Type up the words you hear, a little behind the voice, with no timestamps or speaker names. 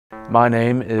My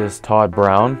name is Todd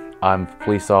Brown. I'm a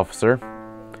police officer,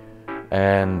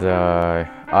 and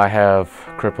I have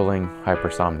crippling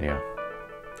hypersomnia.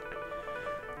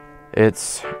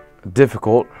 It's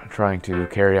difficult trying to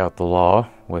carry out the law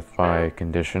with my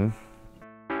condition.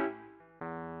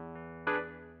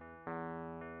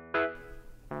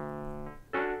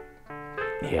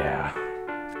 Yeah.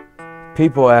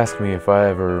 People ask me if I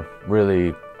ever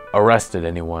really arrested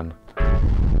anyone.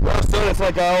 Well, son, it's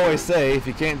like I always say, if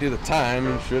you can't do the time,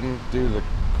 you shouldn't do the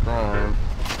crime.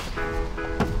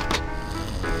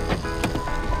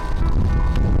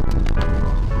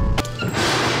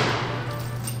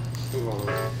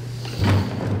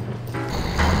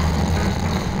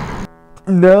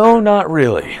 No, not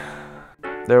really.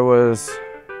 There was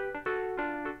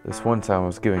this one time I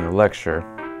was giving a lecture.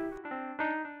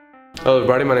 Hello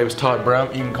everybody, my name is Todd Brown.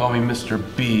 You can call me Mr.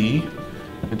 B.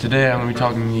 And today I'm going to be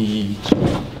talking to you.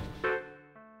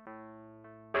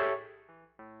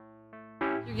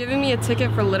 You're giving me a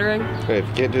ticket for littering? Hey, if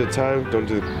you can't do the time, don't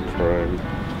do the crime.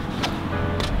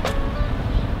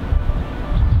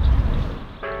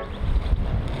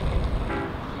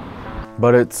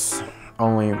 But it's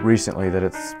only recently that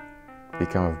it's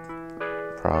become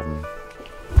a problem.